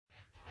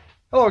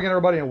Hello again,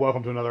 everybody, and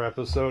welcome to another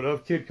episode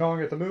of Kid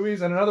Kong at the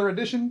Movies and another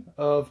edition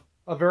of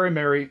A Very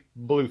Merry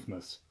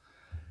Bluthmas.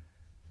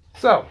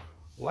 So,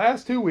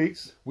 last 2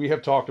 weeks, we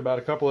have talked about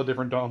a couple of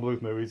different Don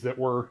Bluth movies that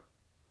were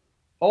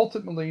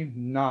ultimately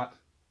not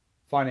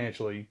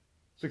financially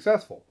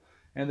successful,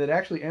 and that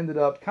actually ended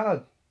up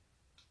kind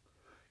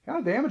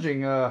of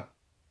damaging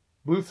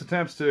Bluth's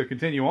attempts to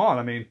continue on.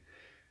 I mean,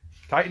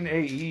 Titan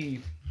AE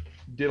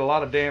did a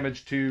lot of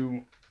damage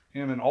to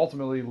him and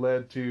ultimately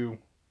led to,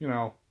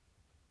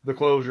 the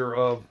closure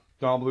of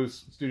Don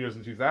Bluth Studios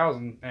in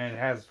 2000, and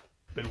has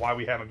been why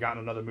we haven't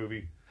gotten another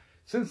movie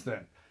since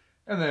then.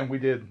 And then we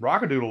did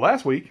Rockadoodle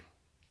last week,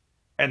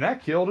 and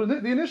that killed the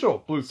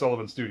initial Bluth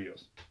Sullivan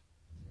Studios.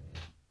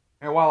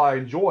 And while I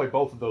enjoy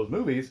both of those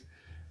movies,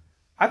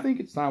 I think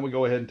it's time we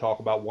go ahead and talk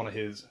about one of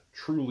his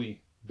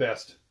truly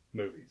best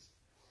movies.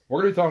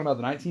 We're going to be talking about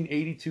the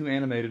 1982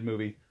 animated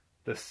movie,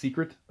 The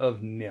Secret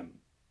of NIMH.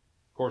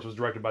 Of course, it was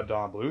directed by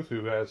Don Bluth,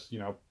 who has,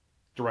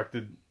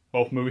 directed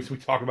both movies we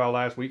talked about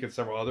last week and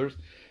several others.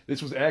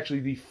 This was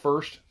actually the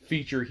first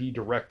feature he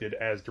directed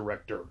as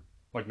director.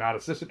 Like, not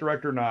assistant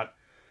director, not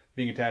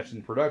being attached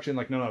in production.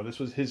 Like, no, this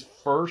was his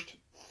first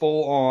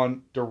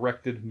full-on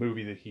directed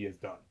movie that he has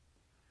done.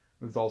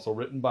 It was also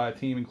written by a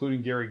team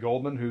including Gary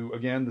Goldman, who,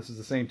 again, this is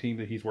the same team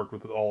that he's worked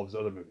with all of his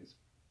other movies.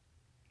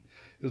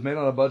 It was made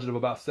on a budget of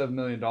about $7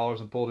 million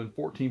and pulled in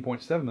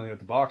 $14.7 million at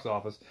the box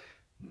office,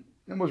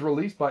 and was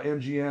released by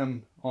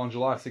MGM on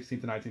July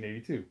 16th,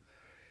 1982.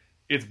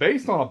 It's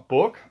based on a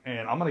book,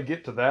 and I'm going to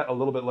get to that a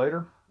little bit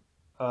later.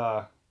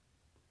 A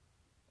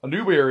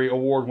Newbery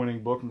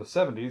Award-winning book from the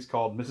 70s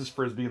called Mrs.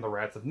 Frisby and the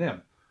Rats of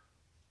NIMH.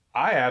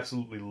 I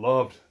absolutely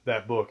loved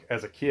that book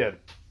as a kid.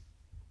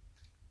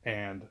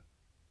 And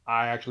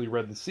I actually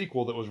read the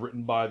sequel that was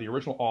written by the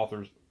original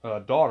author's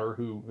daughter,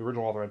 who the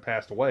original author had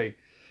passed away.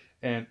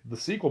 And the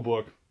sequel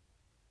book,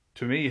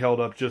 to me, held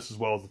up just as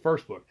well as the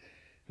first book.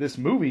 This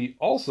movie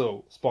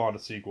also spawned a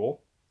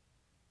sequel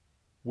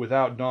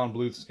without Don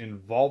Bluth's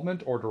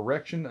involvement or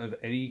direction of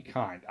any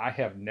kind. I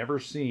have never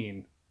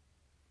seen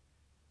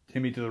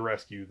Timmy to the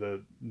Rescue,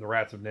 the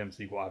Rats of NIMH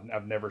sequel.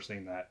 I've never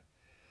seen that.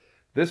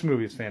 This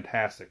movie is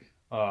fantastic.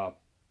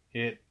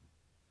 It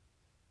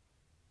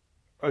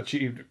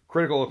achieved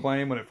critical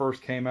acclaim when it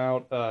first came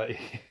out.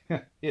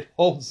 It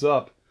holds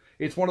up.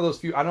 It's one of those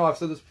few, I know I've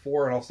said this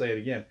before and I'll say it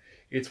again.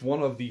 It's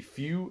one of the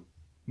few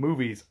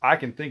movies I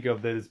can think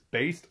of that is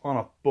based on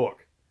a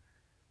book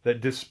that,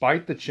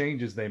 despite the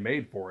changes they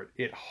made for it,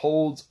 it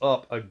holds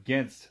up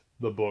against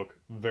the book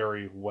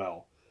very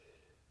well.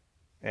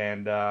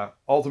 And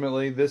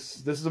ultimately,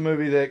 this is a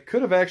movie that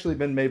could have actually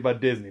been made by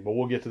Disney, but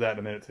we'll get to that in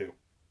a minute too.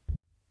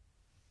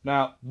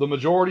 Now, the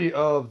majority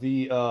of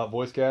the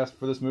voice cast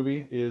for this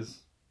movie is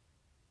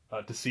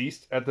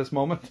deceased at this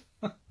moment.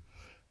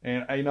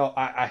 And,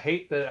 I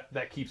hate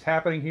that keeps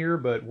happening here,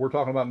 but we're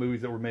talking about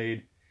movies that were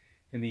made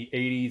in the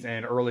 80s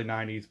and early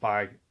 90s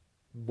by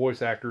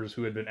voice actors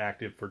who had been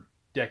active for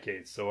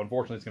decades. So,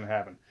 unfortunately, it's going to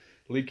happen.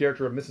 The lead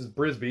character of Mrs.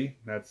 Brisby,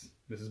 that's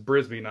Mrs.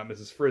 Brisby, not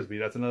Mrs. Frisby,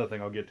 that's another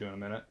thing I'll get to in a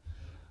minute,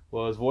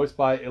 was voiced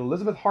by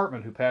Elizabeth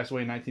Hartman, who passed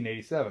away in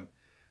 1987.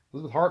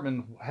 Elizabeth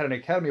Hartman had an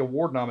Academy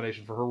Award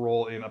nomination for her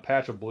role in A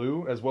Patch of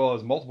Blue, as well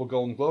as multiple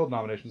Golden Globe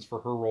nominations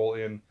for her role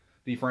in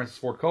the Francis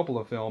Ford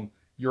Coppola film,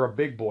 You're a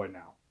Big Boy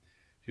Now.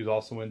 She was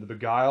also in The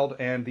Beguiled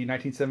and the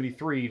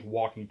 1973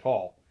 Walking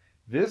Tall.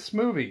 This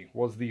movie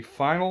was the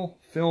final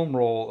film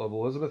role of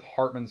Elizabeth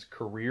Hartman's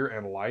career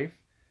and life.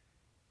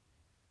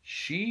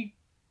 She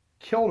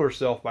killed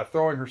herself by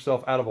throwing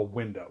herself out of a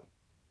window.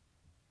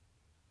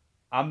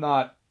 I'm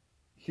not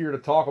here to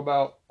talk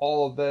about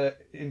all of that,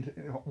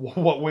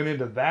 what went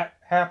into that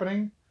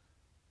happening,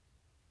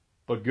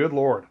 but good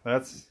Lord,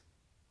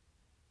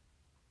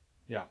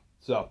 yeah.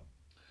 So,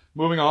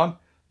 moving on,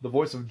 the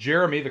voice of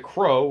Jeremy the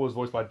Crow was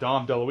voiced by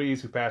Dom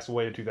DeLuise, who passed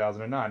away in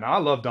 2009. Now, I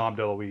love Dom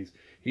DeLuise.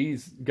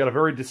 He's got a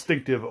very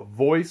distinctive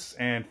voice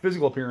and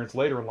physical appearance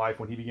later in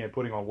life when he began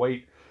putting on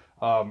weight.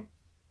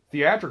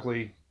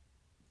 Theatrically,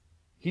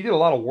 he did a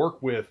lot of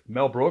work with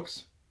Mel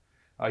Brooks.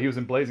 He was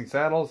in Blazing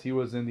Saddles. He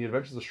was in The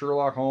Adventures of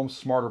Sherlock Holmes'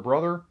 Smarter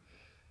Brother.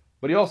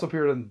 But he also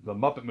appeared in the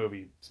Muppet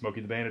movie,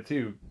 Smokey the Bandit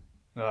 2,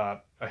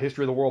 A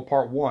History of the World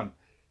Part 1,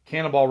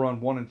 Cannonball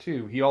Run 1 and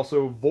 2. He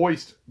also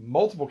voiced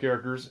multiple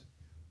characters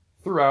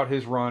throughout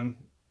his run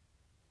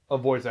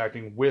of voice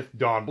acting with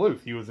Don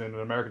Bluth. He was in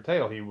An American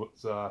Tail. He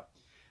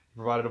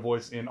provided a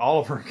voice in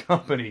Oliver and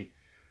Company.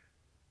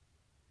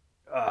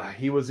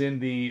 He was in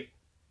the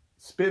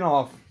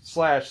spin-off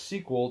 /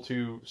 sequel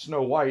to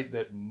Snow White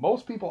that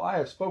most people I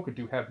have spoken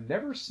to have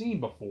never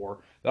seen before,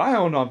 that I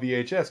own on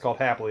VHS, called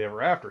Happily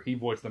Ever After. He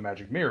voiced the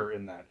Magic Mirror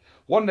in that.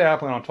 One day I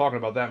plan on talking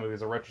about that movie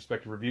as a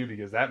retrospective review,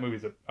 because that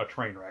movie's a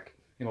train wreck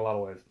in a lot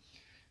of ways.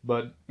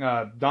 But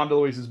Dom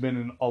DeLuise has been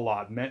in a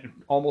lot,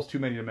 almost too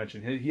many to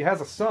mention. He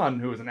has a son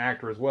who is an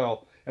actor as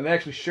well, and they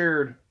actually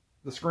shared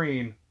the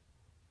screen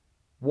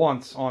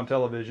once on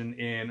television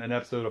in an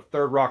episode of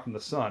Third Rock from the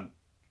Sun,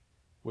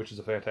 which is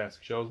a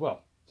fantastic show as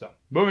well. So,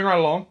 moving right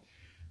along,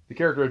 the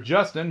character of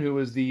Justin, who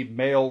is the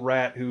male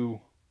rat who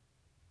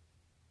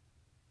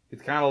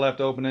It's kind of left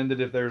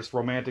open-ended if there's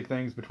romantic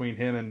things between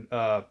him and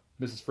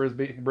Mrs.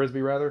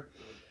 Brisby rather.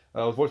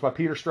 Was voiced by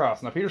Peter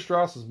Strauss. Now, Peter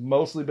Strauss has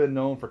mostly been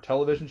known for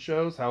television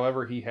shows.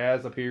 However, he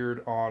has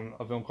appeared on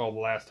a film called The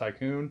Last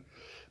Tycoon.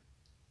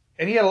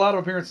 And he had a lot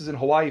of appearances in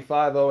Hawaii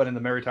Five-0 and in The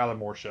Mary Tyler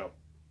Moore Show.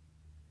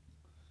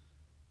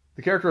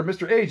 The character of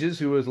Mr. Ages,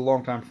 who is a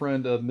longtime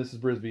friend of Mrs.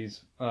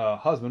 Brisby's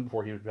husband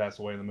before he passed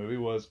away in the movie,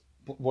 was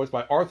voiced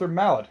by Arthur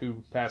Mallet,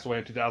 who passed away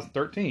in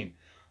 2013.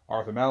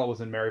 Arthur Mallet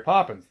was in Mary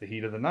Poppins, The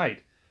Heat of the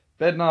Night,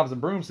 Bedknobs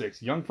and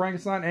Broomsticks, Young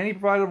Frankenstein, and he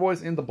provided a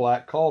voice in The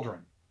Black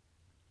Cauldron.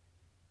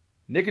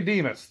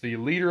 Nicodemus, the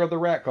leader of the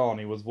rat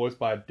colony, was voiced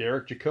by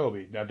Derek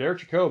Jacobi. Now, Derek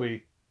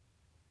Jacobi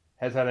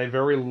has had a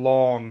very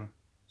long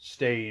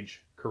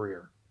stage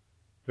career.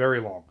 Very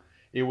long.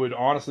 It would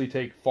honestly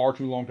take far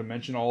too long to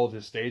mention all of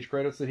his stage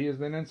credits that he has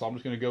been in, so I'm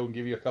just going to go and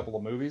give you a couple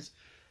of movies.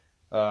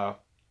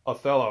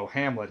 Othello,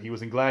 Hamlet, he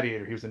was in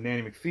Gladiator, he was in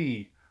Nanny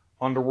McPhee,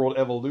 Underworld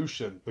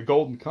Evolution, The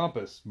Golden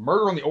Compass,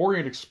 Murder on the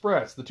Orient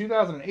Express, the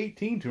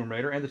 2018 Tomb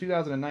Raider, and the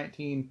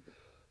 2019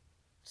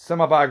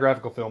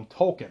 semi-biographical film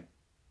Tolkien.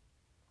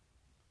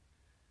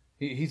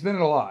 He's been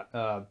in a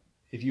lot.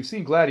 If you've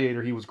seen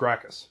Gladiator, he was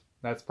Gracchus.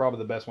 That's probably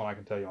the best one I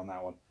can tell you on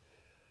that one.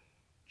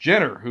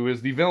 Jenner, who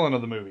is the villain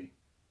of the movie,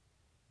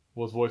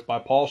 was voiced by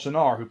Paul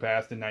Shenar, who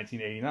passed in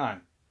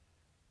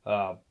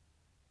 1989.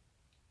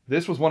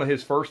 This was one of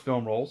his first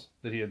film roles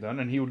that he had done,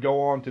 and he would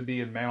go on to be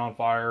in Man on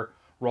Fire,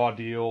 Raw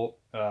Deal,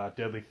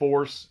 Deadly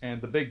Force,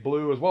 and The Big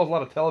Blue, as well as a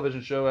lot of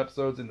television show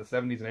episodes in the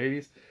 70s and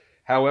 80s.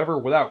 However,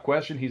 without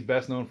question, he's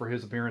best known for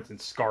his appearance in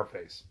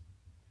Scarface.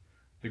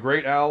 The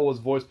Great Owl was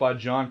voiced by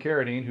John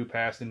Carradine, who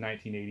passed in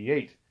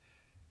 1988.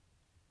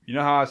 You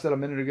know how I said a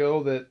minute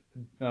ago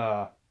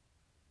that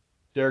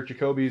Derek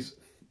Jacobi's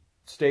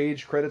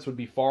stage credits would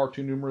be far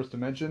too numerous to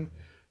mention?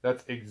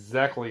 That's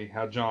exactly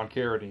how John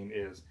Carradine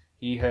is.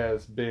 He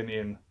has been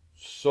in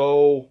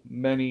so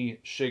many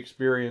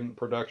Shakespearean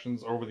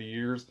productions over the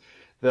years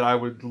that I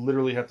would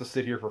literally have to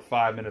sit here for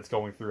 5 minutes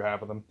going through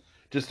half of them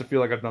just to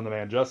feel like I've done the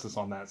man justice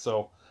on that.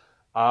 So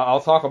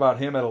I'll talk about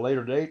him at a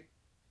later date.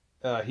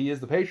 He is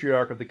the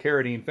patriarch of the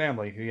Carradine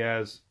family. He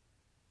has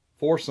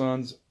 4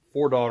 sons,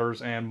 4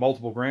 daughters, and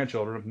multiple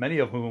grandchildren, many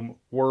of whom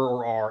were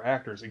or are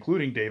actors,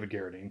 including David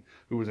Carradine,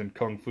 who was in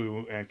Kung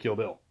Fu and Kill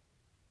Bill.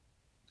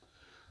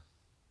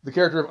 The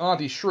character of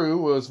Auntie Shrew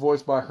was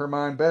voiced by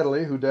Hermine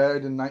Beddeley, who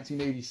died in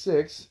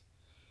 1986.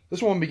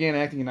 This woman began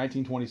acting in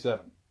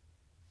 1927.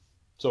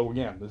 So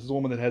again, this is a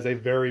woman that has a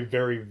very,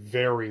 very,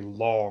 very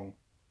long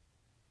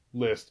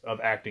list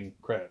of acting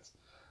credits.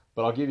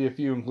 But I'll give you a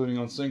few, including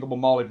Unsinkable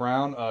Molly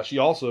Brown. She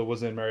also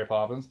was in Mary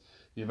Poppins,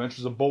 The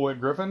Adventures of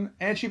Bullwick Griffin,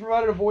 and she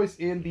provided a voice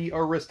in The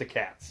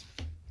Aristocats.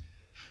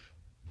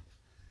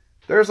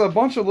 There's a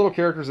bunch of little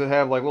characters that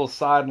have like little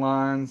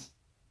sidelines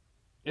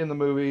in the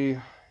movie.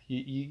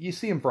 You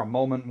see them for a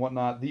moment and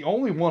whatnot. The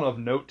only one of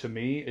note to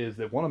me is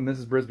that one of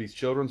Mrs. Brisby's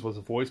children was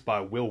voiced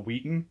by Will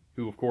Wheaton,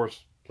 who of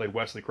course played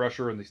Wesley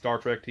Crusher in the Star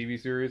Trek TV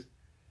series.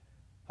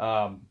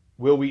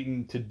 Will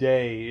Wheaton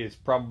today is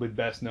probably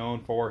best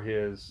known for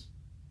his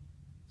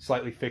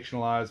slightly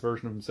fictionalized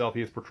version of himself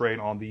he is portrayed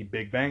on The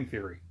Big Bang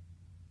Theory.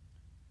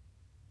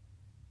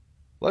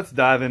 Let's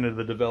dive into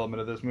the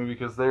development of this movie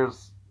because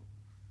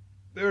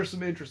there's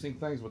some interesting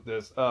things with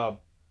this.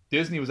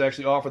 Disney was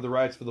actually offered the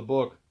rights for the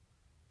book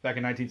back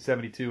in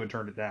 1972 and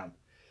turned it down.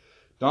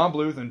 Don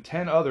Bluth and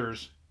 10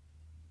 others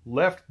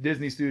left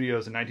Disney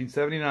Studios in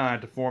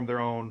 1979 to form their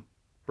own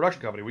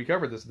production company. We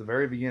covered this at the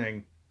very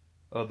beginning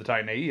of the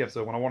Titan AE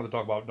episode when I wanted to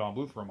talk about Don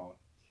Bluth for a moment.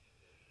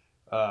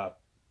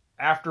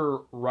 After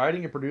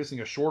writing and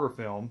producing a shorter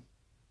film,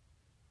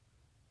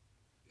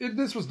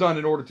 this was done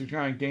in order to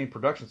try and gain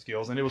production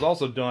skills, and it was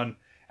also done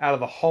out of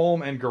the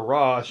home and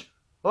garage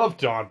of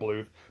Don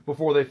Bluth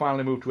before they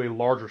finally moved to a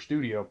larger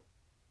studio.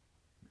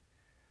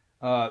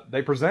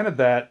 They presented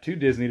that to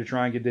Disney to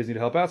try and get Disney to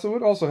help out, so it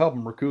would also help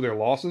them recoup their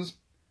losses,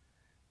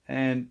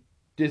 and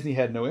Disney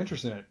had no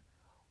interest in it.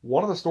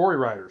 One of the story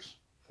writers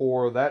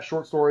for that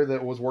short story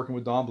that was working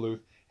with Don Bluth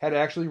had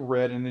actually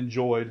read and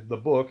enjoyed the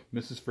book,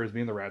 Mrs.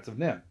 Frisby and the Rats of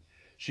NIMH.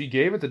 She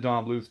gave it to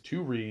Don Bluth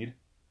to read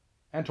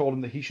and told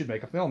him that he should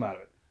make a film out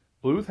of it.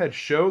 Bluth had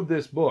showed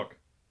this book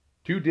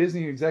to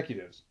Disney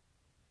executives,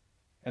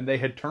 and they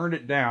had turned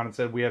it down and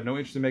said, we have no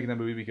interest in making that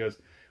movie because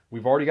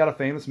we've already got a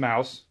famous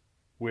mouse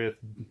with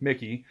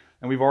Mickey,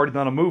 and we've already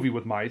done a movie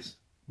with mice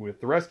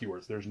with The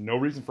Rescuers. There's no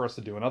reason for us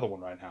to do another one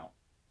right now.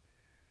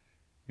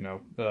 You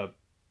know,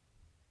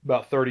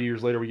 about 30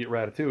 years later we get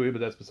Ratatouille, but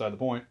that's beside the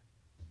point.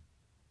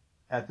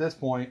 At this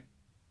point,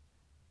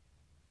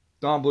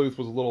 Don Bluth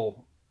was a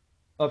little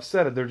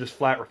upset at their just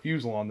flat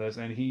refusal on this,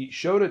 and he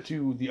showed it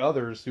to the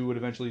others who would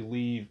eventually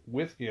leave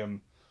with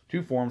him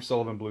to form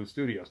Sullivan Bluth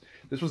Studios.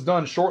 This was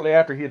done shortly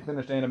after he had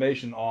finished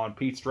animation on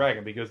Pete's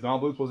Dragon, because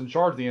Don Bluth was in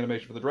charge of the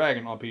animation for the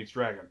Dragon on Pete's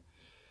Dragon.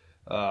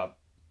 About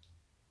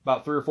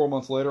 3 or 4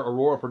 months later,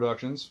 Aurora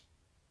Productions,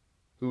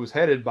 who was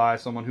headed by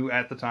someone who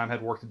at the time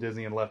had worked at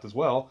Disney and left as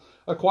well,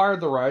 acquired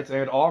the rights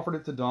and offered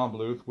it to Don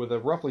Bluth with a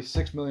roughly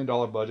 $6 million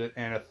budget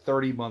and a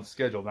 30-month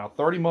schedule. Now,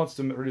 30 months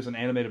to produce an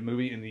animated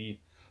movie in the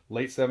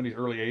late 70s,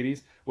 early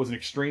 80s, was an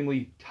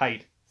extremely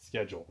tight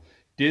schedule.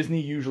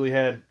 Disney usually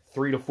had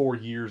 3 to 4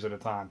 years at a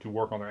time to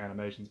work on their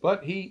animations,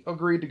 but he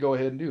agreed to go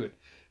ahead and do it.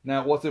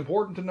 Now, what's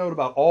important to note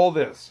about all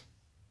this,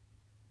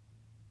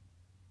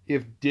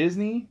 if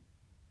Disney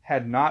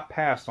had not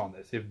passed on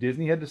this, if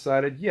Disney had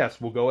decided, yes,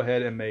 we'll go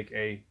ahead and make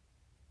a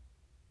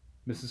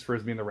Mrs.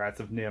 Frisby and the Rats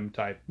of NIMH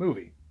type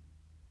movie,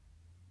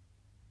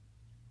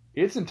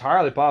 it's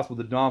entirely possible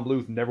that Don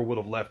Bluth never would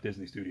have left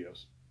Disney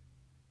Studios.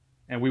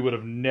 And we would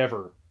have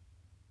never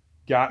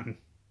gotten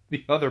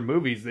the other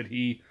movies that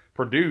he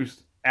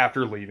produced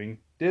after leaving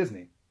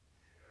Disney.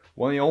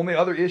 One of the only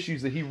other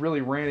issues that he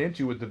really ran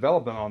into with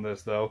development on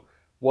this, though,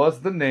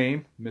 was the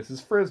name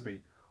Mrs.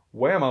 Frisby.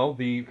 Wham-O,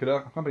 the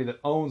company that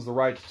owns the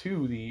rights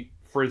to the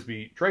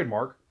Frisby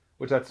trademark,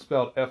 which that's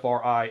spelled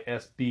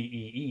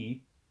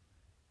F-R-I-S-B-E-E,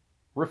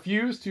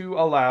 refused to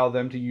allow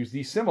them to use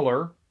the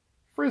similar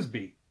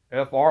Frisby,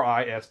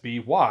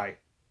 F-R-I-S-B-Y,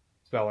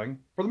 spelling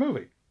for the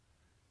movie.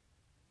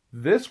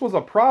 This was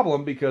a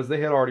problem because they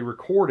had already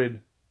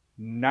recorded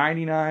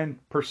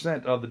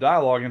 99% of the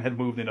dialogue and had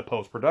moved into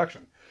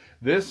post-production.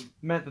 This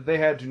meant that they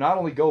had to not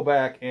only go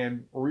back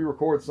and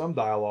re-record some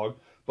dialogue,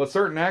 but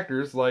certain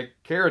actors, like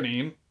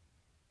Carradine,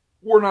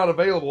 were not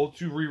available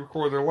to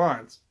re-record their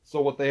lines.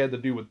 So what they had to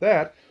do with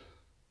that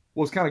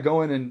was kind of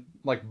go in and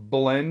like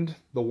blend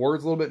the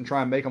words a little bit and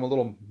try and make them a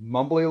little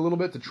mumbly a little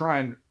bit to try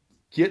and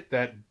get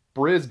that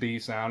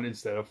Brisby sound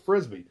instead of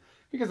Frisby.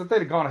 Because if they'd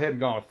have gone ahead and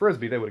gone with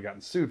Frisby, they would have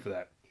gotten sued for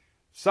that.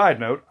 Side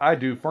note, I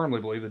do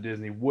firmly believe that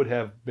Disney would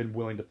have been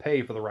willing to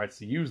pay for the rights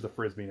to use the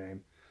Frisby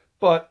name,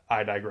 but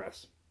I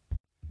digress.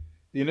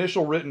 The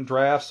initial written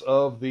drafts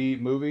of the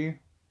movie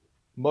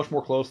much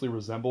more closely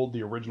resembled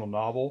the original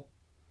novel.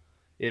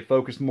 It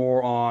focused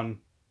more on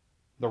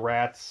the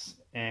rats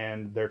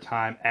and their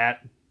time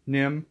at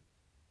NIMH,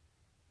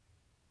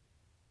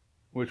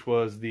 which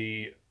was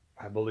the,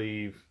 I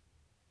believe,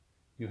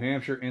 New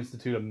Hampshire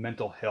Institute of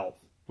Mental Health,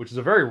 which is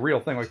a very real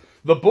thing. Like,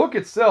 the book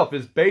itself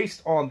is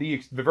based on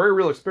the very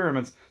real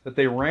experiments that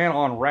they ran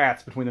on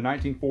rats between the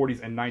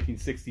 1940s and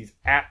 1960s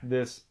at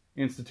this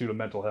Institute of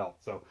Mental Health.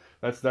 So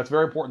that's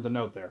very important to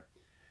note there.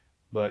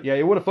 But yeah,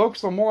 it would have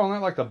focused on more on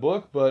that like the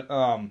book, but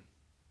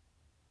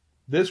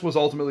this was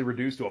ultimately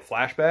reduced to a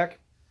flashback.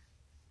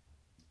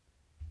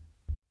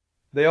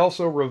 They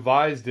also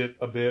revised it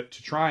a bit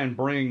to try and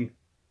bring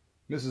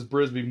Mrs.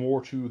 Brisby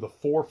more to the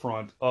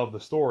forefront of the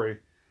story.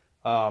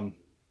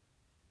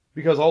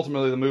 Because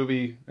ultimately the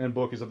movie and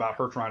book is about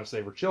her trying to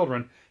save her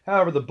children.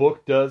 However, the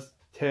book does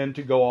tend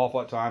to go off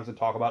at times and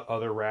talk about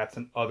other rats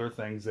and other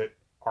things that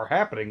are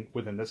happening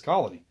within this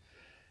colony.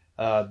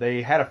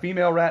 They had a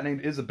female rat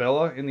named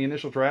Isabella in the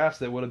initial drafts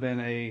that would have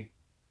been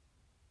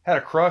had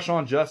a crush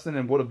on Justin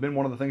and would have been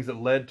one of the things that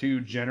led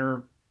to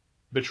Jenner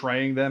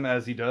betraying them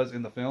as he does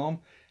in the film.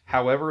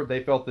 However,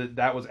 they felt that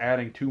that was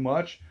adding too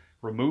much,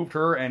 removed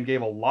her, and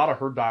gave a lot of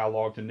her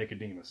dialogue to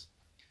Nicodemus.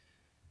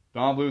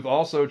 Don Bluth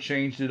also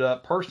changed it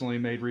up personally,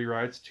 made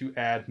rewrites to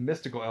add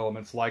mystical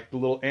elements like the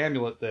little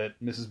amulet that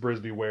Mrs.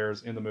 Brisby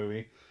wears in the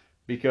movie,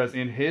 because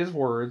in his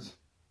words,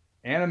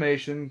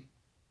 animation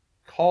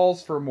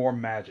calls for more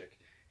magic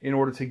in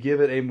order to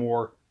give it a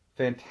more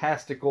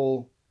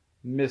fantastical,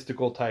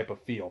 mystical type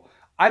of feel.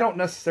 I don't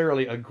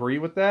necessarily agree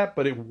with that,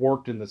 but it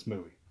worked in this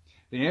movie.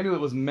 The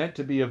amulet was meant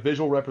to be a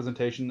visual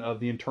representation of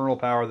the internal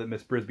power that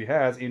Miss Brisby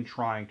has in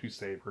trying to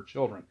save her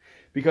children.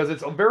 Because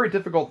it's a very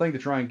difficult thing to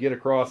try and get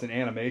across in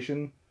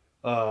animation,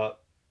 the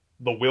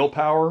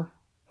willpower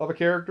of a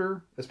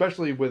character,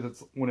 especially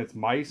when it's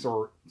mice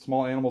or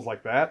small animals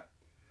like that.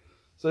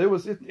 So it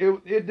was a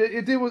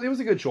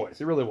good choice.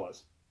 It really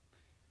was.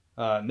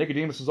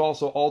 Nicodemus was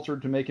also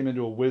altered to make him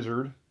into a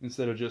wizard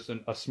instead of just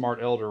a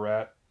smart elder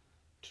rat,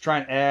 to try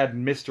and add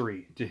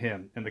mystery to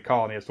him and the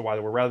colony as to why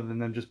they were, rather than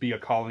them just be a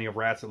colony of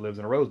rats that lives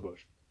in a rose bush.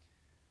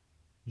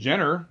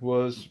 Jenner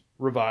was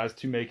revised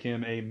to make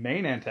him a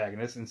main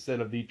antagonist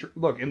instead of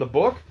look, in the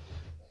book,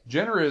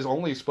 Jenner is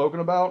only spoken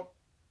about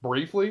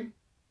briefly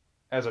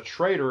as a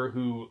traitor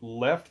who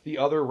left the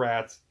other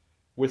rats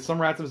with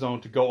some rats of his own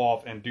to go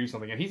off and do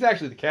something. And he's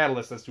actually the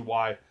catalyst as to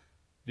why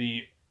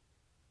the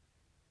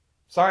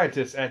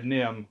scientists at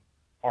NIMH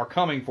are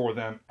coming for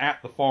them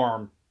at the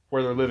farm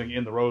where they're living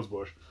in the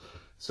rosebush.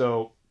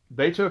 So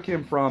they took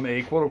him from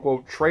a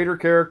quote-unquote traitor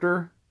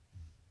character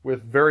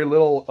with very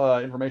little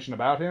information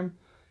about him,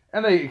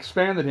 and they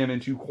expanded him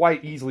into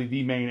quite easily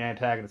the main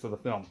antagonist of the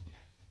film.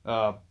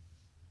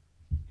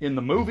 In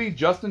the movie,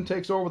 Justin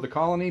takes over the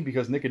colony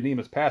because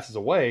Nicodemus passes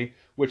away,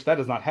 which that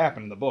does not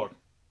happen in the book.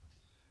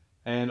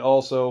 And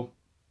also,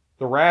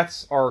 the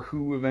rats are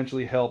who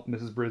eventually help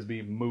Mrs.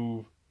 Brisby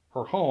move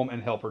her home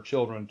and help her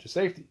children to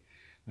safety.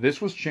 This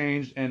was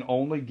changed and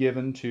only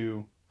given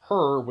to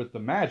her with the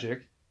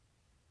magic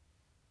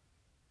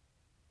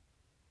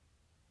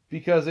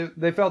because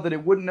they felt that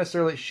it wouldn't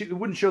show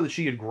that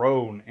she had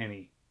grown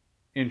any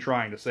in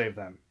trying to save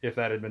them if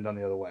that had been done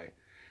the other way.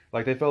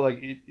 Like, they felt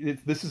like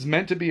this is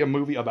meant to be a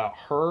movie about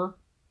her,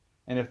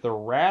 and if the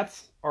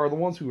rats are the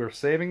ones who are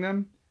saving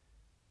them,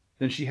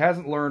 then she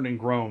hasn't learned and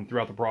grown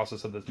throughout the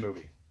process of this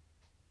movie.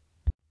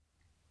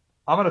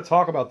 I'm going to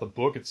talk about the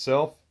book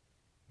itself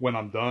when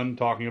I'm done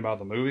talking about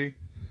the movie.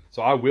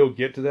 So I will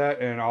get to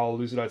that, and I'll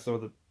elucidate some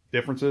of the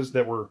differences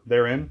that were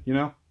therein, you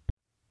know.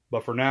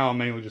 But for now, I'm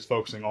mainly just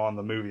focusing on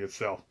the movie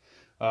itself.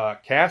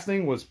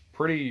 Casting was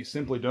pretty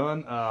simply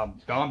done.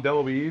 Dom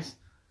DeLuise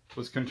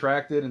was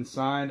contracted and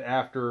signed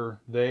after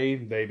they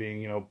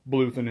being,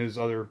 Bluth and his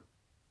other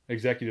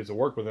executives that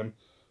worked with him,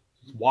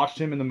 watched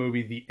him in the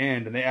movie The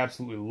End, and they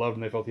absolutely loved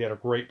him. They felt he had a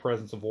great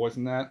presence of voice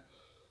in that.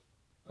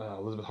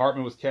 Elizabeth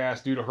Hartman was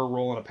cast due to her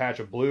role in A Patch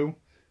of Blue.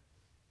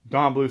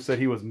 Don Bluth said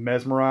he was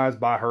mesmerized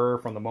by her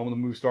from the moment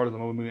the movie started to the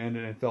moment the movie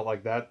ended, and felt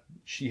like that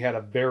she had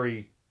a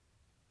very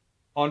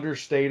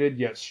understated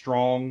yet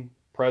strong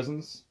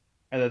presence,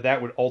 and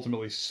that would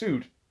ultimately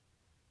suit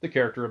the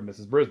character of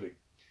Mrs. Brisby.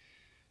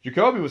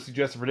 Jacoby was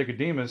suggested for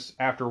Nicodemus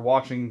after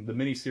watching the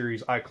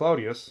miniseries I,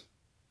 Claudius.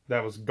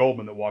 That was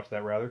Goldman that watched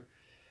that, rather.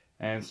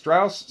 And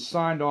Strauss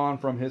signed on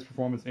from his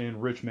performance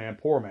in Rich Man,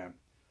 Poor Man.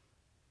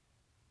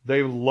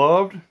 They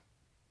loved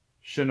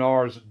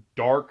Chenard's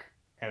dark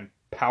and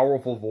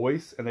powerful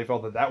voice, and they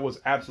felt that was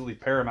absolutely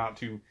paramount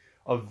to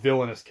a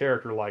villainous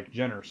character like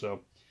Jenner.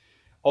 So,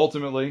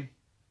 ultimately,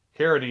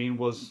 Carradine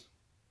was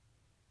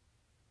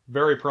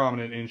very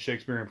prominent in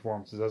Shakespearean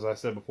performances, as I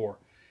said before.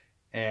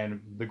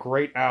 And the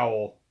Great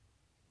Owl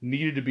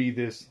needed to be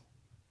this,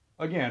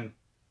 again,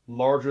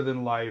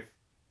 larger-than-life,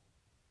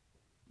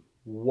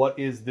 what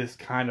is this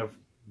kind of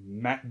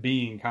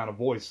being kind of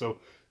voice. So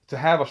to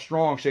have a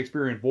strong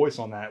Shakespearean voice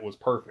on that was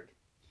perfect.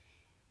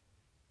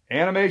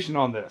 Animation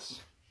on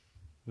this.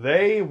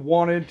 They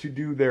wanted to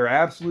do their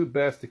absolute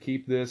best to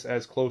keep this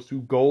as close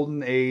to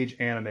golden age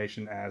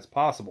animation as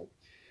possible.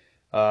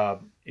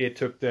 It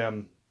took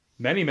them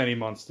many, many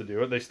months to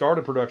do it. They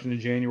started production in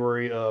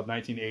January of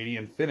 1980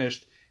 and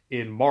finished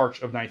in March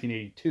of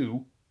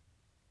 1982.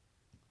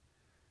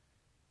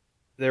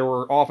 There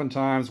were often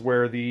times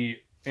where the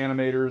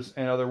animators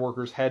and other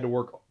workers had to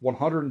work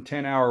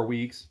 110-hour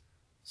weeks,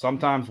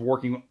 sometimes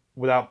working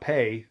without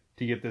pay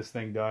to get this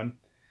thing done.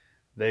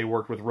 They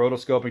worked with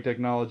rotoscoping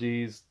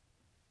technologies,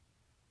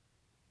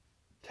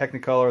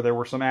 Technicolor. There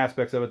were some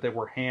aspects of it that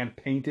were hand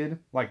painted,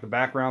 like the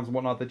backgrounds and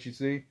whatnot that you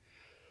see.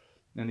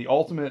 And the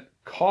ultimate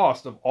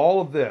cost of all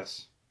of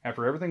this,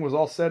 after everything was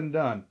all said and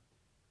done,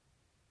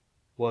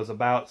 was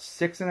about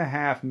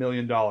 $6.5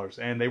 million.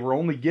 And they were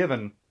only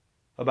given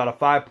about a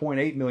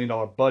 $5.8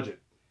 million budget.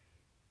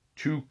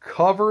 To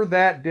cover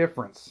that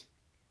difference,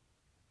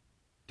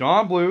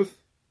 Don Bluth,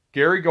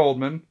 Gary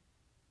Goldman,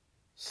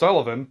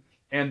 Sullivan,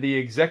 and the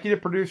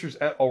executive producers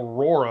at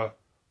Aurora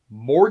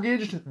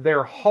mortgaged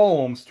their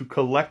homes to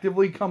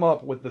collectively come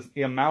up with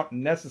the amount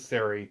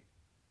necessary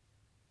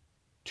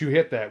to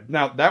hit that.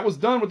 Now, that was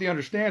done with the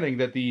understanding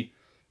that the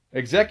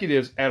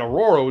executives at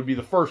Aurora would be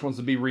the first ones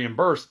to be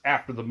reimbursed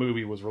after the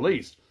movie was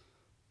released.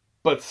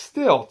 But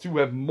still, to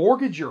have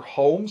mortgaged your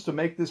homes to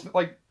make this,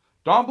 like,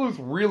 Don Bluth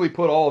really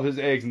put all of his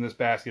eggs in this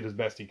basket as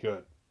best he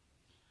could.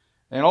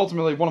 And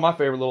ultimately, one of my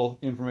favorite little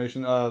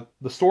information,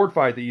 the sword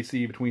fight that you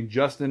see between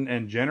Justin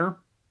and Jenner,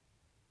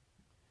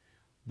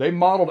 they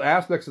modeled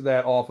aspects of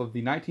that off of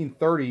the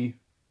 1930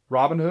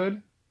 Robin Hood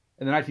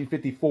and the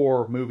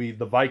 1954 movie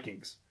The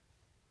Vikings.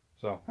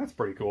 So that's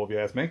pretty cool if you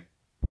ask me.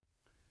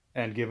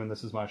 And given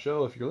this is my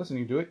show, if you're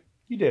listening to it,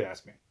 you did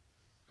ask me.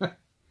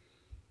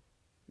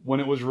 When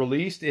it was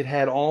released, it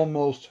had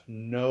almost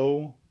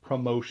no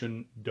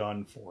promotion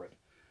done for it.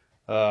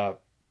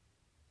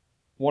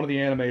 One of the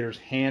animators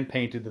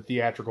hand-painted the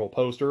theatrical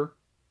poster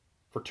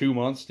for 2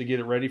 months to get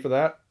it ready for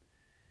that.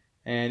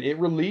 And it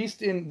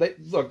released in... they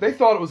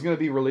thought it was going to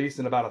be released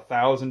in about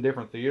 1,000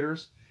 different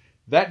theaters.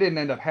 That didn't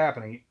end up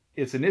happening.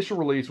 Its initial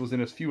release was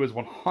in as few as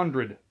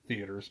 100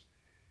 theaters.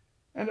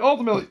 And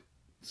ultimately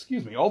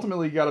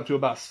got up to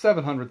about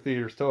 700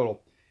 theaters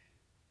total.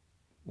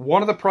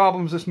 One of the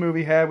problems this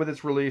movie had with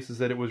its release is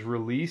that it was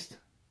released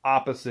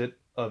opposite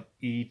of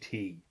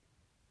E.T.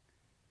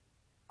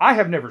 I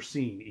have never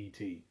seen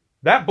E.T.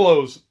 That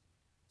blows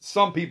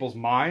some people's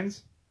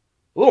minds.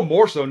 A little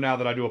more so now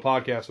that I do a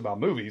podcast about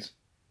movies.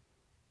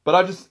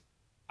 But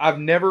I've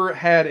never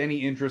had any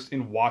interest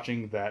in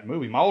watching that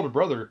movie. My older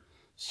brother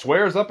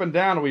swears up and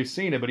down we've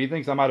seen it, but he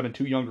thinks I might have been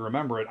too young to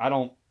remember it. I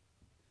don't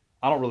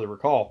really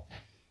recall.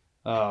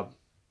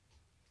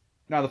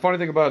 Now, the funny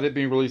thing about it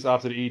being released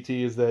opposite of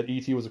E.T. is that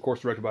E.T. was, of course,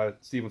 directed by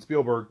Steven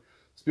Spielberg.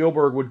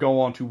 Spielberg would go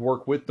on to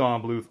work with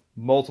Don Bluth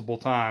multiple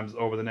times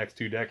over the next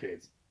 2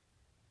 decades.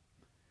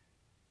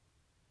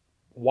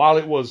 While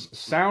it was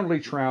soundly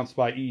trounced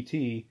by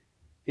E.T.,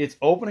 its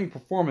opening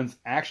performance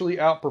actually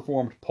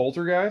outperformed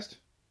Poltergeist,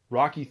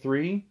 Rocky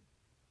III,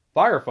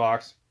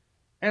 Firefox,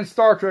 and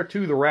Star Trek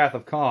II: The Wrath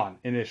of Khan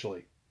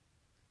initially.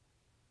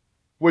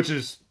 Which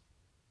is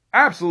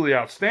absolutely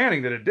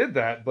outstanding that it did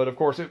that, but of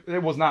course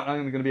it was not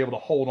going to be able to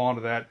hold on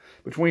to that.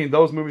 Between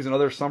those movies and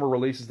other summer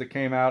releases that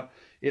came out,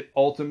 it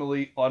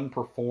ultimately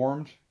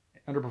underperformed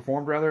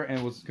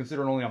and was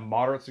considered only a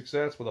moderate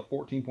success with a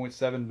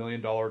 $14.7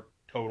 million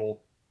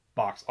total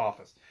box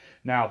office.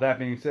 Now, that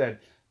being said,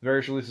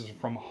 various releases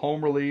from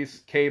home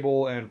release,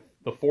 cable, and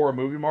the foreign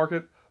movie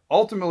market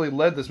ultimately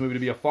led this movie to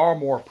be a far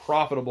more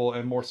profitable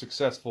and more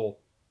successful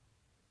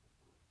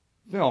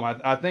film.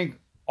 I think,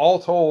 all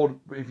told,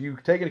 if you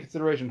take into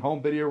consideration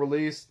home video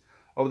release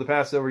over the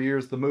past several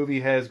years, the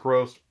movie has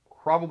grossed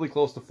probably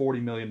close to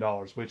 $40 million,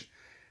 which,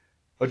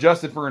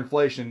 adjusted for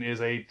inflation, is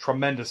a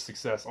tremendous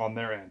success on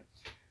their end.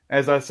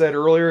 As I said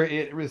earlier,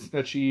 it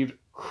achieved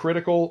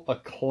critical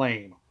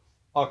acclaim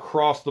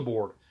across the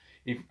board.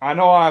 I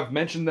know I've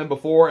mentioned them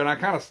before, and I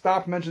kind of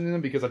stopped mentioning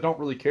them because I don't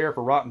really care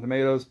for Rotten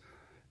Tomatoes.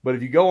 But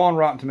if you go on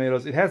Rotten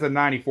Tomatoes, it has a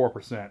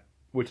 94%,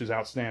 which is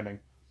outstanding.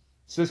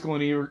 Siskel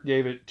and Ebert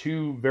gave it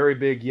 2 very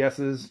big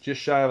yeses,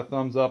 just shy of a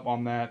thumbs up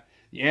on that.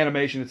 The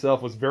animation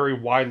itself was very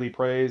widely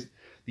praised.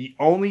 The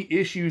only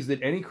issues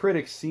that any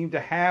critics seemed to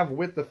have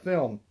with the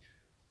film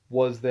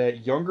was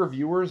that younger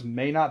viewers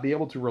may not be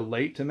able to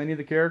relate to many of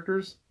the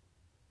characters,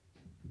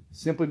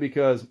 simply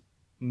because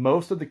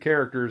most of the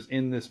characters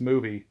in this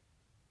movie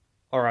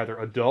are either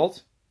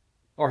adult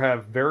or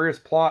have various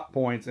plot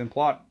points and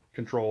plot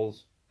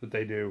controls that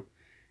they do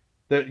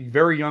that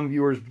very young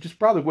viewers just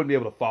probably wouldn't be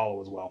able to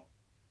follow as well.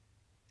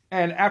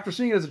 And after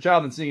seeing it as a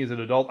child and seeing it as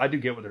an adult, I do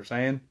get what they're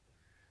saying,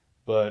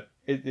 but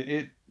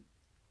I'll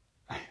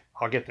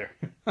get there.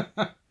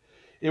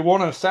 It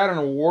won a Saturn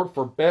Award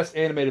for Best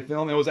Animated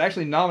Film. It was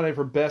actually nominated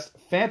for Best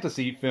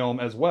Fantasy Film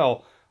as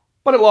well,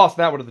 but it lost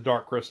that one to The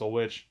Dark Crystal,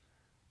 which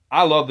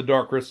I love The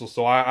Dark Crystal,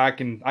 so I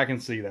can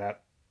see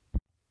that.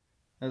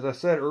 As I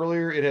said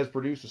earlier, it has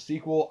produced a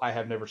sequel. I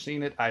have never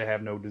seen it. I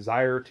have no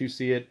desire to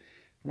see it.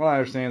 From what I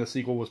understand, the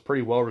sequel was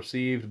pretty well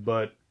received,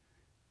 but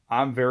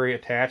I'm very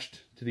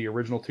attached to the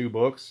original 2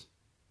 books,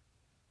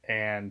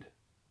 and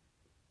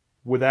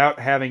without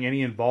having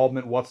any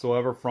involvement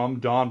whatsoever from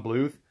Don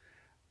Bluth,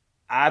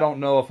 I don't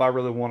know if I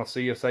really want to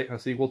see a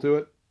sequel to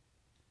it.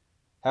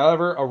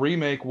 However, a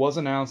remake was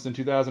announced in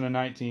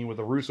 2019 with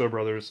the Russo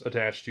brothers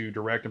attached to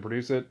direct and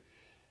produce it,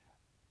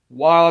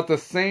 while at the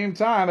same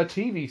time a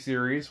TV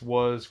series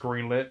was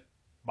greenlit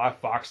by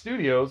Fox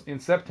Studios in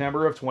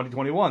September of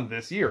 2021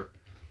 this year.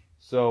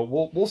 So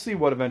we'll see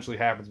what eventually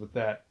happens with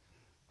that.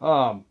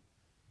 I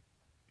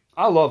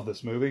love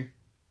this movie.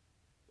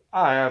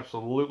 I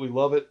absolutely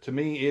love it. To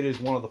me, it is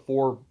one of the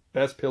 4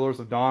 best pillars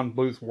of Don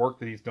Bluth's work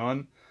that he's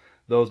done.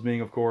 Those being,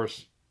 of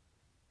course,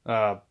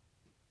 Land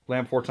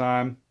Before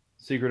Time,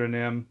 Secret of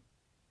NIMH,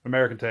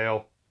 American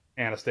Tail,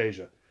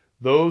 Anastasia.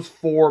 Those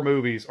 4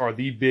 movies are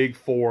the big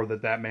 4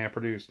 that man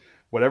produced.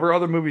 Whatever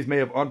other movies may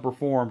have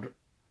underperformed,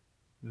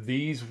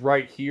 these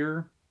right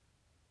here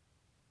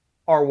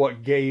are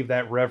what gave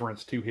that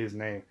reverence to his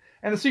name.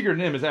 And The Secret of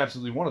NIMH is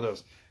absolutely one of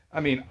those. I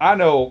mean, I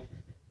know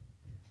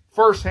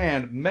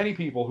firsthand many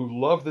people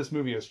who loved this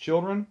movie as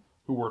children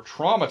who were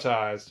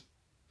traumatized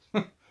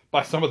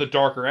by some of the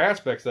darker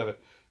aspects of it.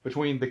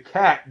 Between the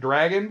cat,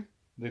 Dragon,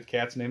 the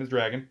cat's name is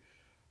Dragon,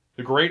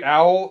 the great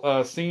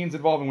owl scenes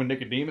involving when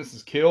Nicodemus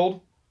is killed.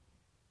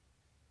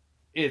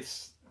 It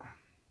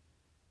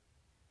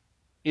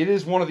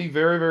is one of the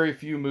very, very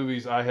few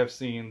movies I have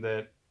seen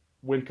that,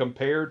 when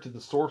compared to the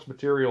source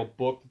material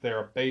book that they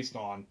are based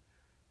on,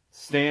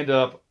 stand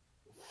up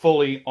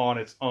fully on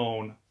its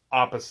own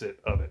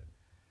opposite of it.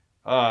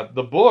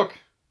 The book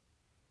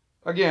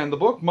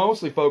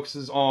mostly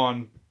focuses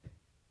on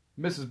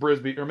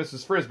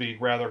Mrs. Frisby,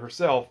 rather,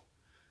 herself.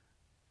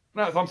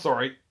 No, I'm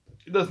sorry.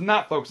 It does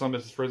not focus on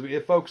Mrs. Frisby.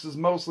 It focuses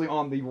mostly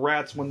on the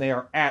rats when they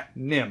are at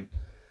NIMH.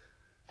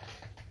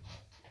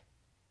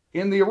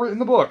 In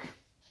the book,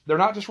 they're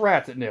not just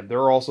rats at NIMH.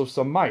 There are also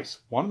some mice.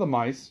 One of the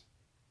mice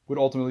would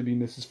ultimately be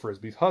Mrs.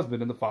 Frisby's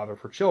husband and the father of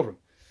her children.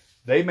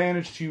 They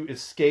managed to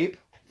escape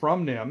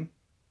from NIMH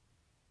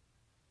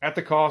at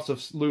the cost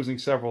of losing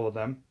several of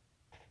them,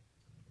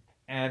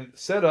 and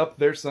set up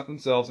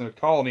themselves in a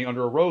colony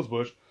under a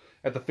rosebush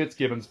at the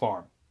Fitzgibbons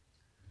farm.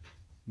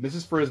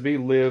 Mrs. Frisby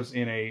lives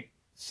in a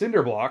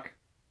cinder block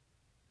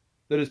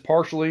that is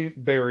partially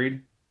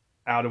buried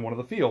out in one of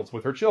the fields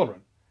with her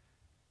children.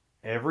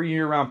 Every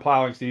year around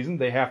plowing season,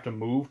 they have to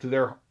move to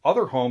their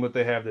other home that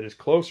they have that is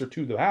closer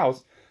to the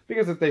house,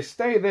 because if they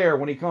stay there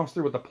when he comes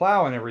through with the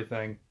plow and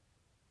everything,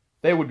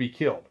 they would be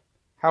killed.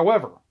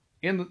 However,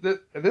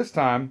 at this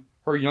time,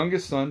 her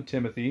youngest son,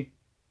 Timothy,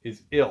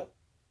 is ill.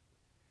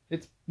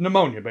 It's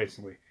pneumonia,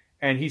 basically.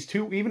 And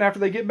even after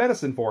they get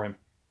medicine for him,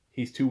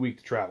 he's too weak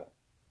to travel.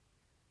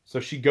 So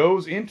she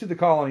goes into the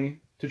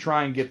colony to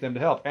try and get them to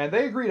help. And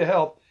they agree to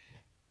help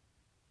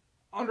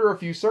under a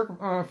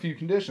few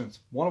conditions.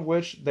 One of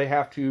which, they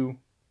have to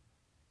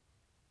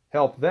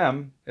help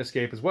them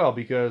escape as well,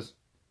 because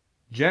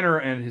Jenner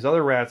and his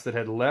other rats that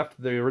had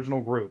left the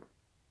original group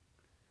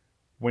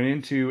went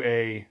into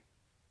a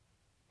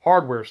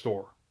hardware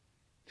store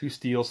to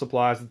steal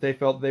supplies that they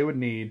felt they would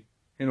need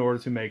in order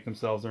to make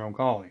themselves their own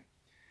colony.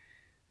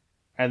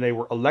 And they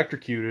were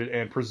electrocuted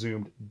and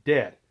presumed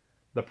dead.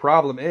 The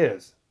problem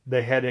is,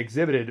 they had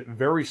exhibited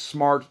very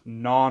smart,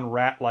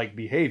 non-rat-like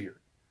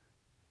behavior,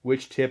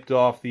 which tipped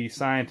off the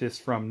scientists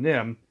from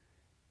NIMH,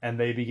 and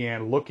they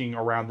began looking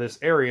around this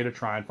area to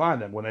try and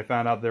find them. When they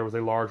found out there was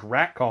a large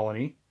rat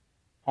colony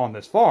on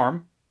this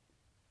farm,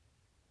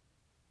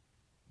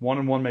 1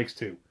 and 1 makes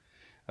 2.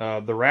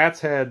 The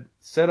rats had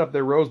set up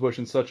their rosebush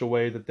in such a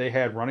way that they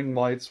had running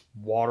lights,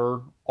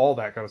 water, all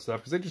that kind of stuff,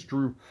 because they just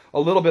drew a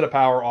little bit of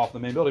power off the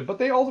main building. But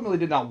they ultimately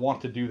did not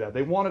want to do that.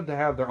 They wanted to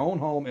have their own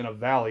home in a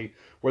valley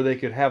where they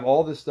could have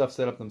all this stuff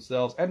set up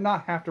themselves and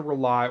not have to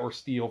rely or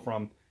steal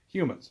from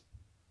humans.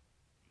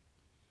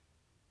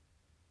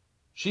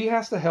 She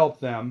has to help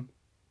them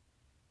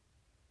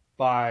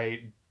by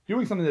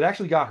doing something that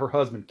actually got her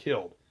husband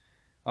killed.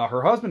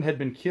 Her husband had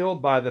been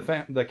killed by the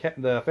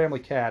family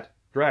cat,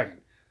 Dragon,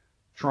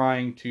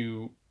 trying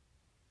to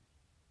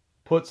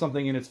put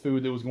something in its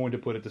food that was going to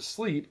put it to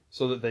sleep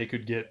so that they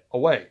could get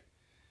away.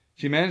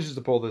 She manages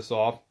to pull this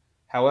off.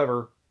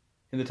 However,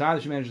 in the time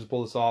that she manages to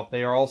pull this off,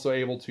 they are also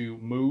able to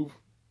move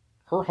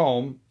her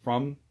home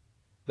from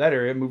that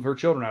area, move her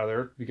children out of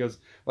there, because,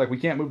 like, we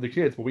can't move the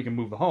kids, but we can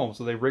move the home.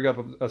 So they rig up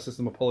a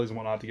system of pulleys and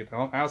whatnot to get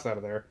the house out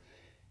of there.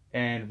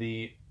 And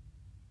the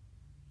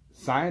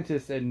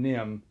scientists at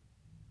NIMH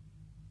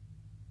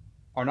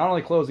are not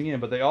only closing in,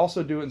 but they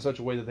also do it in such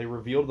a way that they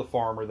reveal to the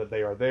farmer that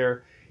they are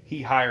there.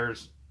 He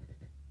hires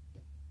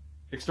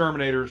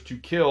exterminators to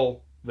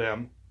kill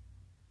them.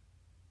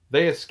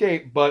 They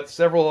escape, but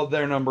several of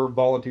their number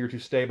volunteer to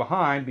stay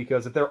behind,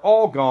 because if they're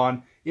all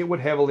gone, it would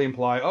heavily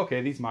imply,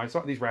 okay, these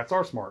rats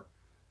are smart.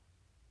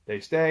 They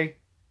stay.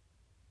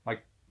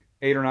 Like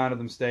 8 or 9 of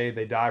them stay.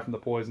 They die from the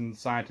poison.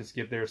 Scientists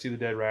get there, see the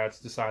dead rats,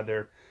 decide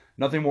they're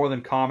nothing more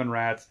than common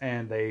rats,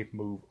 and they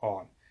move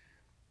on.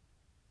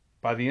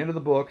 By the end of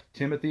the book,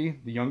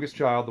 Timothy, the youngest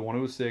child, the one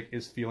who was sick,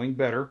 is feeling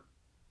better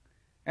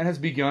and has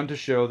begun to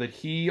show that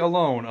he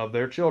alone of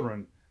their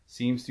children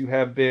seems to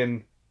have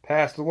been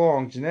passed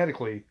along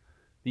genetically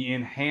the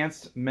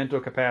enhanced mental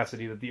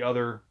capacity that the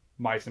other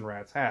mice and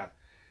rats have.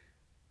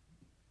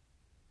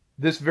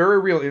 This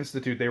very real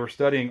institute, they were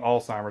studying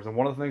Alzheimer's, and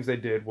one of the things they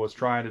did was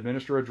try and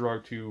administer a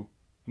drug to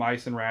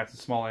mice and rats and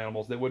small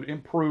animals that would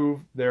improve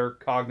their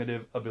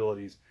cognitive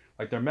abilities,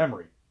 like their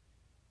memory.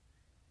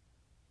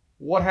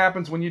 What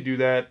happens when you do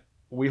that?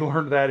 We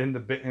learned that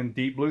in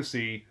Deep Blue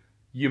Sea.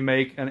 You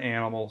make an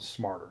animal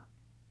smarter.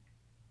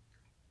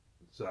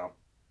 So,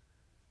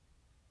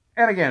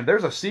 and again,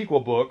 there's a sequel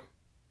book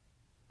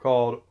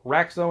called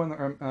Raxo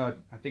and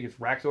I think it's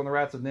Raxo and the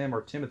Rats of NIMH,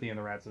 or Timothy and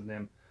the Rats of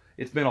NIMH.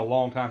 It's been a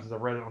long time since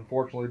I've read it,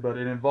 unfortunately, but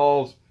it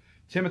involves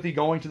Timothy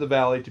going to the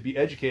valley to be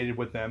educated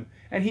with them,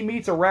 and he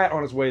meets a rat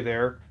on his way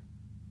there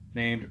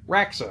named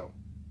Raxo,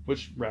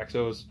 which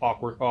Raxo is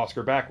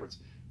Oscar backwards.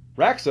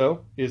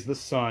 Raxo is the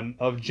son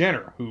of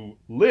Jenner, who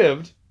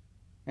lived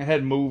and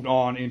had moved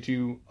on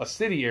into a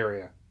city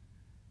area.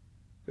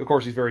 Of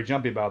course, he's very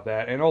jumpy about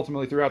that, and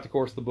ultimately, throughout the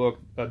course of the book,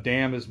 a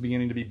dam is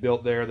beginning to be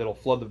built there that'll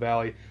flood the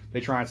valley.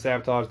 They try and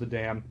sabotage the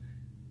dam.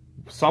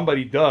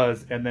 Somebody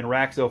does, and then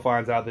Raxo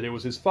finds out that it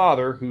was his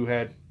father who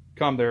had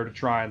come there to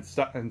try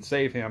and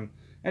save him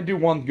and do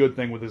one good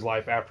thing with his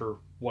life after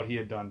what he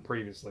had done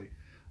previously.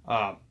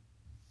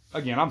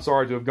 Again, I'm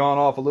sorry to have gone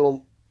off a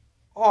little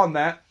on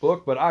that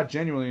book, but I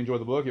genuinely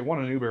enjoyed the book. It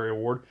won a Newbery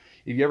Award.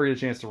 If you ever get a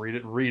chance to read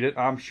it, read it.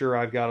 I'm sure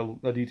I've got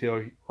a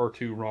detail or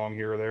two wrong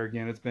here or there.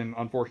 Again, it's been,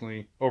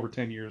 unfortunately, over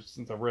 10 years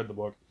since I've read the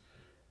book.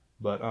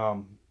 But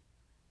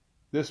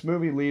this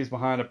movie leaves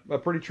behind a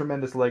pretty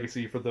tremendous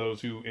legacy for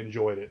those who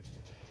enjoyed it.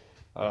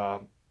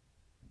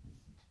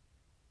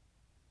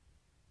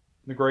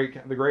 The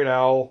Great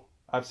Owl.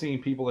 I've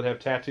seen people that have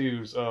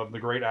tattoos of the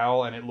Great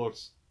Owl, and it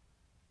looks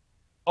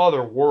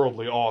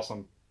otherworldly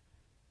awesome.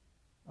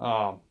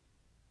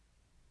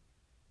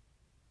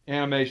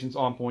 Animation's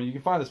on point. You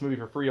can find this movie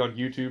for free on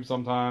YouTube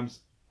sometimes.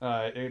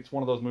 It's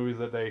one of those movies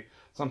that they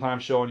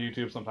sometimes show on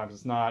YouTube, sometimes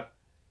it's not.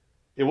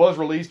 It was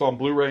released on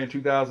Blu-ray in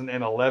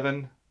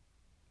 2011.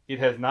 It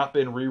has not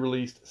been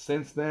re-released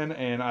since then,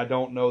 and I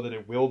don't know that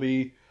it will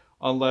be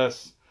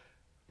unless...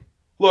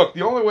 Look,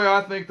 the only way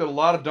I think that a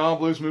lot of Don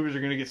Bluth movies are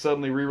going to get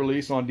suddenly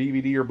re-released on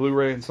DVD or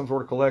Blu-ray in some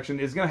sort of collection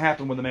is going to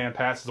happen when the man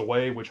passes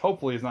away, which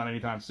hopefully is not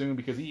anytime soon,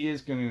 because he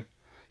is kind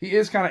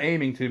of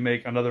aiming to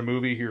make another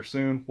movie here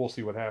soon. We'll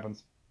see what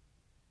happens.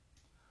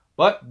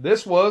 But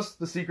this was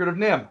The Secret of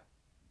NIMH.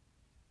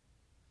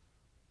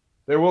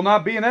 There will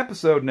not be an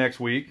episode next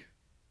week,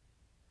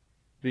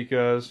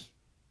 because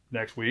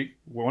next week,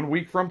 1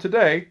 week from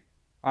today,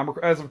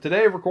 as of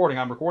today of recording,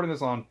 I'm recording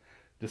this on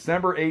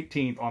December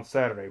 18th on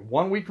Saturday.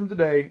 1 week from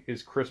today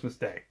is Christmas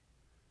Day.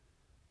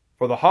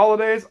 For the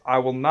holidays, I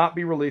will not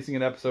be releasing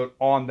an episode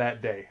on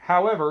that day.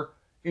 However,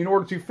 in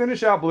order to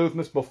finish out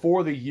Bluthmas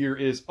before the year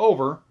is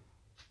over,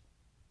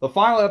 the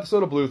final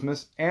episode of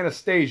Bluthmas,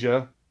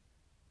 Anastasia,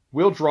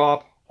 will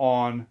drop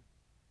on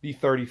the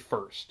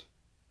 31st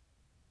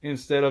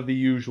instead of the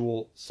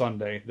usual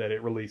Sunday that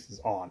it releases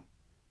on,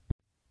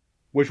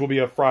 which will be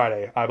a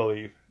Friday, I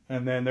believe.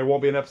 And then there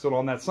won't be an episode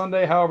on that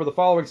Sunday. However, the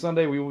following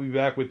Sunday, we will be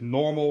back with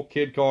normal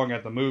Kid Kong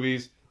at the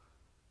Movies.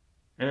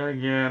 And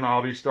again,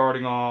 I'll be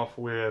starting off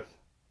with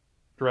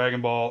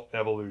Dragon Ball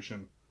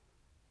Evolution.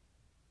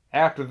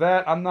 After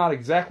that, I'm not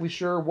exactly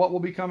sure what will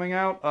be coming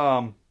out.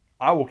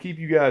 I will keep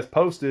you guys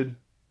posted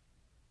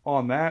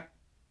on that.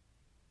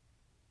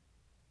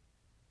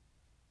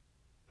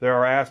 There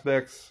are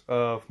aspects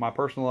of my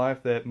personal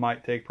life that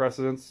might take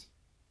precedence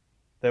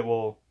that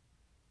will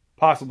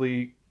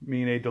possibly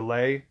mean a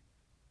delay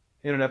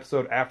in an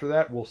episode after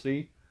that. We'll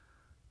see.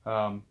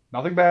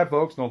 Nothing bad,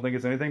 folks. Don't think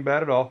it's anything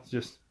bad at all. It's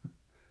just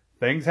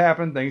things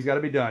happen. Things got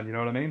to be done. You know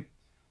what I mean?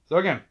 So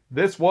again,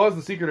 this was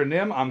The Secret of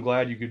NIMH. I'm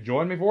glad you could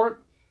join me for it.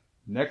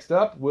 Next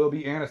up will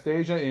be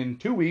Anastasia in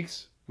 2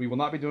 weeks. We will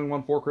not be doing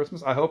one for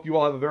Christmas. I hope you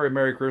all have a very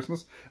Merry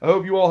Christmas. I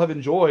hope you all have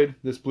enjoyed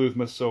this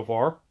Bluthmas so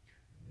far.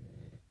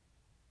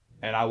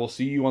 And I will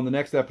see you on the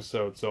next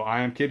episode. So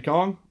I am Kid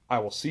Kong. I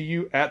will see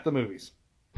you at the movies.